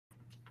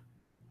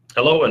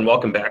Hello and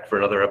welcome back for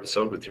another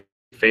episode with your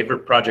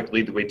favorite Project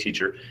Lead the Way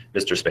teacher,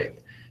 Mr.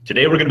 Spaeth.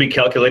 Today we're going to be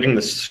calculating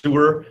the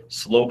sewer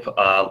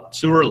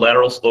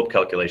lateral slope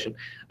calculation.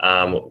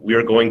 We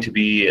are going to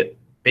be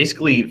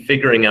basically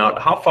figuring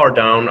out how far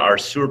down our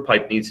sewer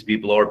pipe needs to be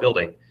below our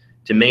building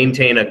to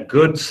maintain a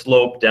good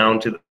slope down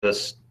to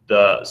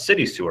the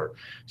city sewer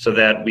so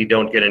that we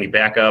don't get any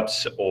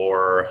backups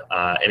or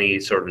any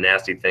sort of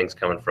nasty things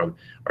coming from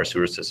our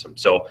sewer system.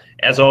 So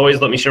as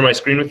always, let me share my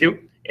screen with you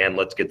and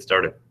let's get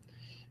started.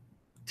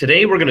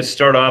 Today we're going to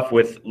start off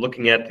with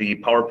looking at the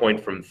PowerPoint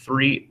from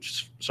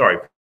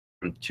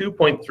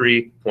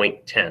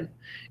 2.3.10,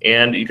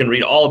 and you can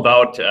read all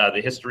about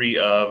the history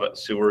of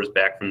sewers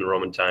back from the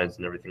Roman times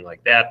and everything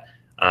like that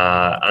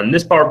on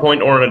this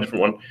PowerPoint or on a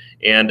different one.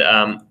 And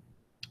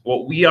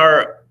what we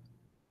are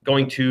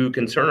going to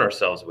concern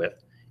ourselves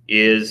with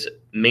is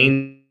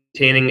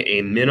maintaining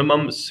a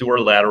minimum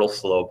sewer lateral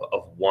slope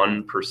of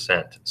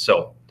 1%.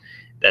 So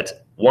that's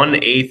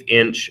 1/8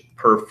 inch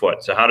per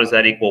foot. So how does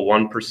that equal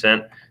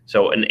 1%?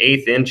 So an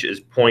 1/8 inch is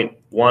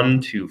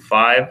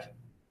 0.125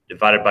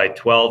 divided by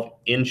 12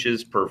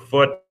 inches per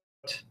foot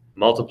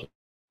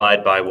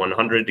multiplied by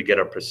 100 to get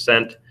a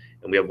percent,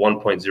 and we have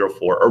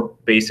 1.04, or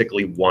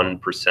basically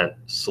 1%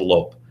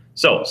 slope.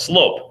 So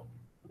slope,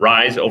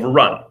 rise over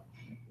run.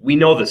 We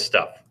know this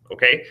stuff,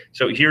 okay?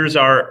 So here's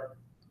our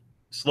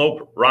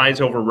slope,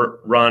 rise over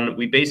run.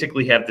 We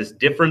basically have this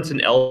difference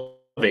in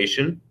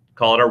elevation,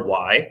 call it our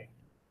Y,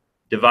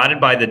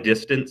 divided by the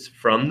distance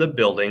from the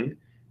building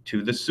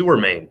to the sewer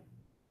main.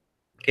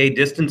 Okay,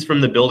 distance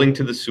from the building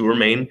to the sewer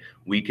main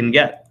we can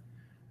get.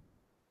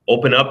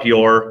 Open up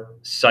your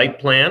site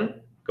plan,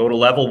 go to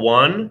level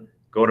 1,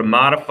 go to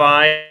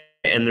modify,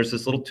 and there's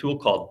this little tool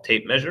called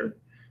tape measure.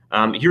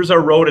 Here's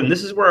our road, and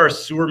this is where our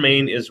sewer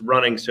main is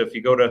running. So if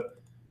you go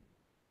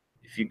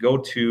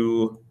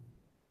to,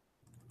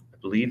 I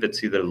believe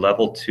it's either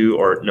level 2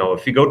 or no,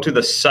 if you go to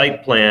the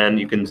site plan,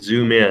 you can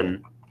zoom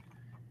in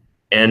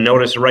and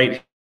notice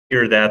right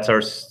here, that's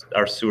our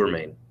sewer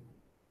main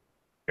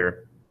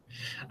here.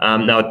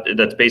 Now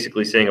that's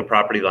basically saying a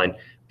property line,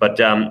 but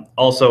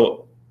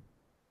also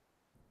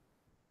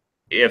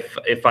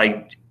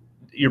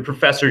your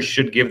professors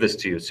should give this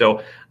to you.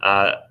 So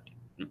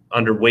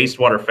under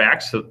wastewater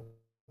facts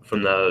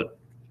from the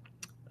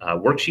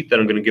worksheet that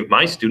I'm going to give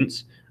my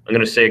students, I'm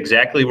going to say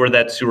exactly where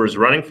that sewer is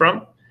running from.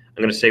 I'm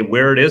going to say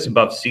where it is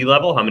above sea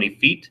level, how many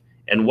feet,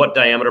 and what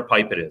diameter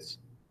pipe it is.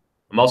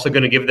 I'm also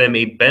going to give them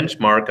a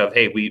benchmark of,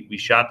 hey, we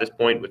shot this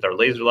point with our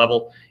laser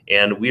level,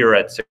 and we are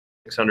at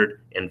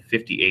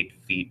 658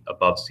 feet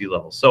above sea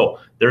level. So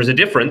there's a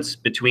difference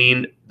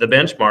between the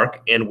benchmark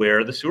and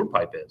where the sewer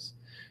pipe is.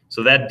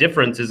 So that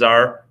difference is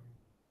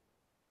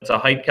it's a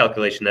height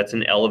calculation. That's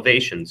an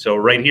elevation. So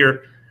right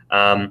here,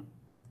 I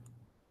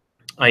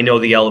know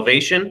the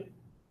elevation,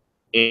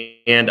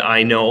 and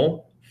I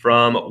know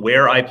from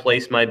where I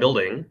place my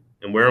building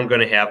and where I'm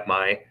going to have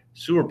my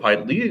sewer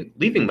pipe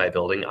leaving my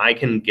building, I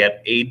can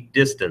get a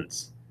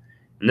distance.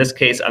 In this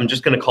case, I'm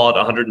just going to call it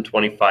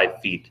 125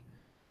 feet.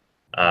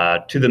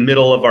 To the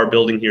middle of our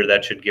building here,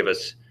 that should give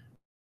us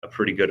a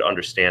pretty good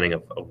understanding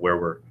of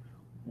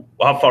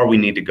how far we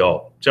need to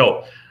go.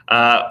 So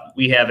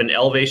we have an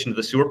elevation of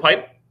the sewer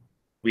pipe,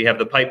 we have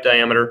the pipe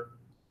diameter,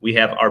 we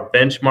have our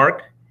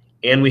benchmark,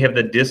 and we have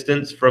the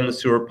distance from the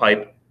sewer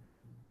pipe,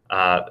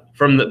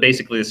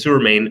 basically the sewer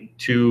main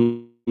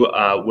to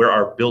where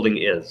our building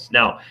is.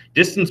 Now,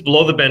 distance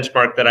below the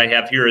benchmark that I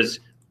have here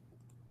this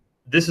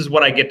is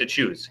what I get to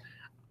choose.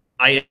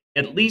 I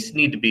at least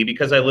need to be,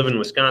 because I live in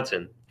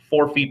Wisconsin,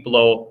 4 feet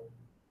below,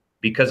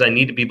 because I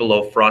need to be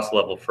below frost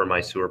level for my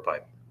sewer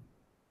pipe.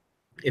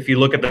 If you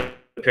look at the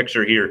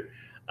picture here,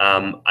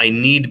 I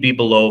need to be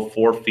below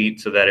 4 feet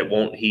so that it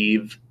won't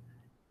heave,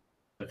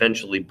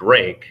 eventually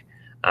break,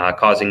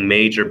 causing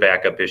major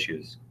backup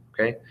issues,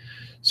 okay?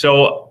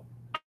 So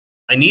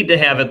I need to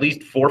have at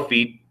least 4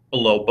 feet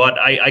below, but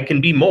I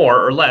can be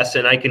more or less,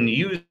 and I can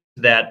use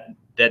that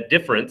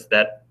difference,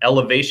 that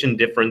elevation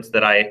difference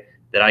that I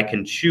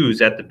can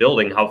choose at the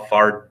building, how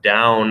far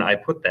down I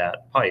put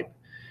that pipe,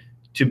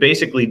 to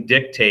basically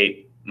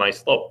dictate my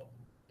slope.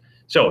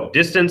 So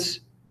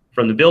distance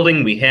from the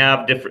building, we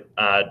have different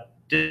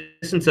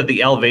distance of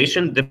the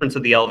elevation, difference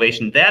of the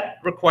elevation. That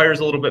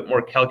requires a little bit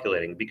more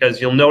calculating, because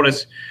you'll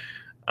notice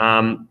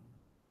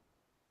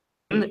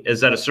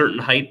is at a certain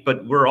height,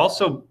 but we're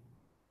also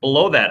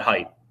below that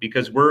height,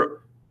 because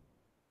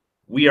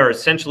we are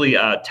essentially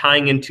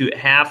tying into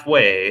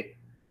halfway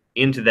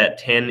into that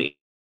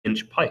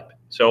 10-inch pipe.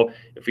 So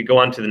if we go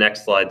on to the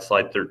next slide,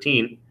 slide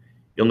 13,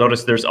 you'll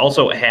notice there's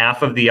also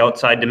half of the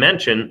outside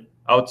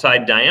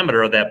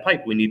diameter of that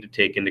pipe we need to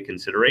take into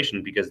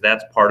consideration, because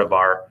that's part of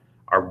our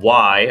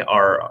Y,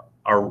 our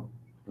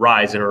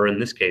rise, or in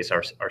this case,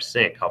 our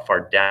sink, how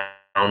far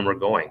down we're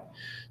going.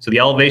 So the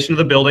elevation of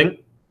the building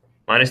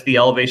minus the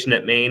elevation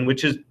at main,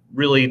 which is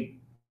really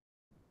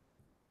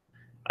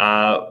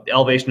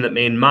elevation at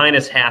main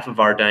minus half of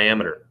our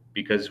diameter,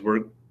 because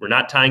we're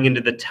not tying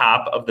into the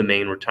top of the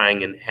main, we're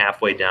tying in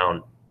halfway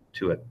down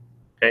to it,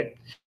 okay?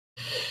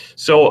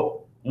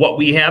 So what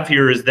we have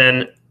here is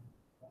then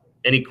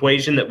an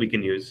equation that we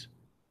can use.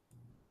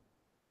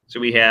 So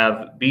we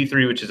have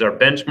B3, which is our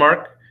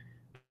benchmark,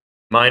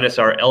 minus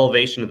our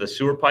elevation of the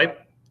sewer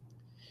pipe,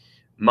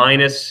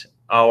 minus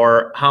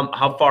our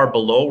how far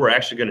below we're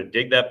actually going to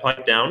dig that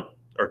pipe down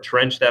or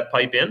trench that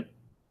pipe in,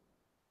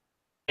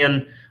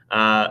 and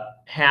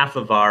half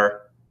of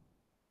our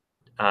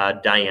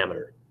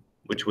diameter,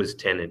 which was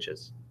 10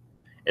 inches.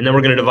 And then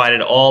we're going to divide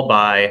it all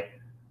by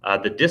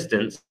the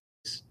distance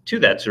to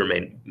that sewer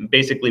main,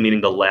 basically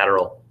meaning the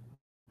lateral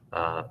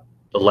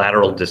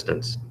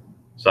distance.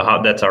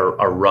 So that's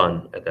our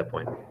run at that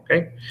point.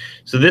 Okay,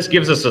 so this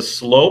gives us a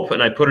slope,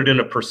 and I put it in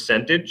a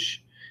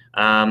percentage.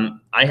 I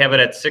have it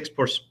at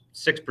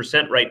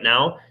 6% right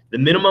now. The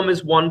minimum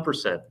is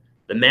 1%.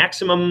 The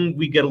maximum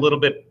we get a little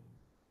bit.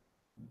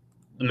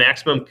 The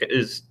maximum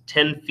is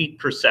 10 feet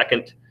per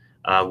second.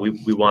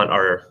 We want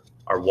our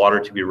water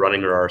to be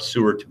running or our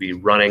sewer to be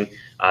running.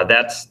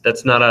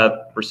 That's not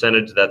a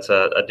percentage. That's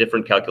a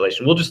different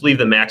calculation. We'll just leave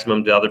the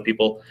maximum to other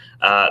people.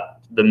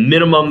 The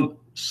minimum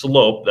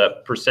slope,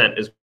 that percent,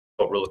 is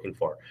what we're looking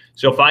for.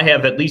 So if I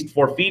have at least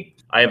 4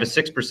 feet, I have a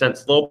 6%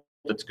 slope.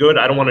 That's good.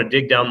 I don't want to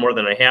dig down more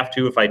than I have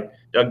to. If I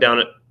dug down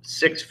at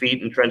 6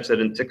 feet and trenched it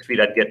in 6 feet,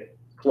 I'd get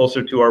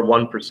closer to our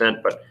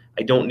 1%, but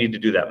I don't need to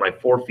do that. My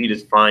 4 feet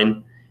is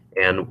fine,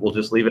 and we'll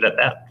just leave it at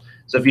that.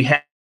 So if you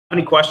have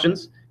any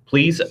questions,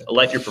 please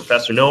let your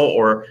professor know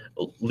or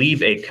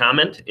leave a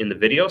comment in the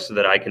video so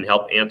that I can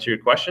help answer your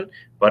question.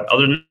 But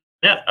other than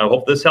that, I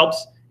hope this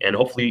helps, and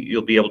hopefully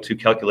you'll be able to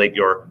calculate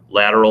your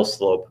lateral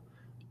slope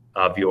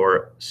of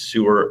your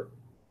sewer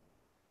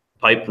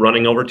pipe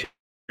running over to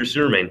your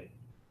sewer main.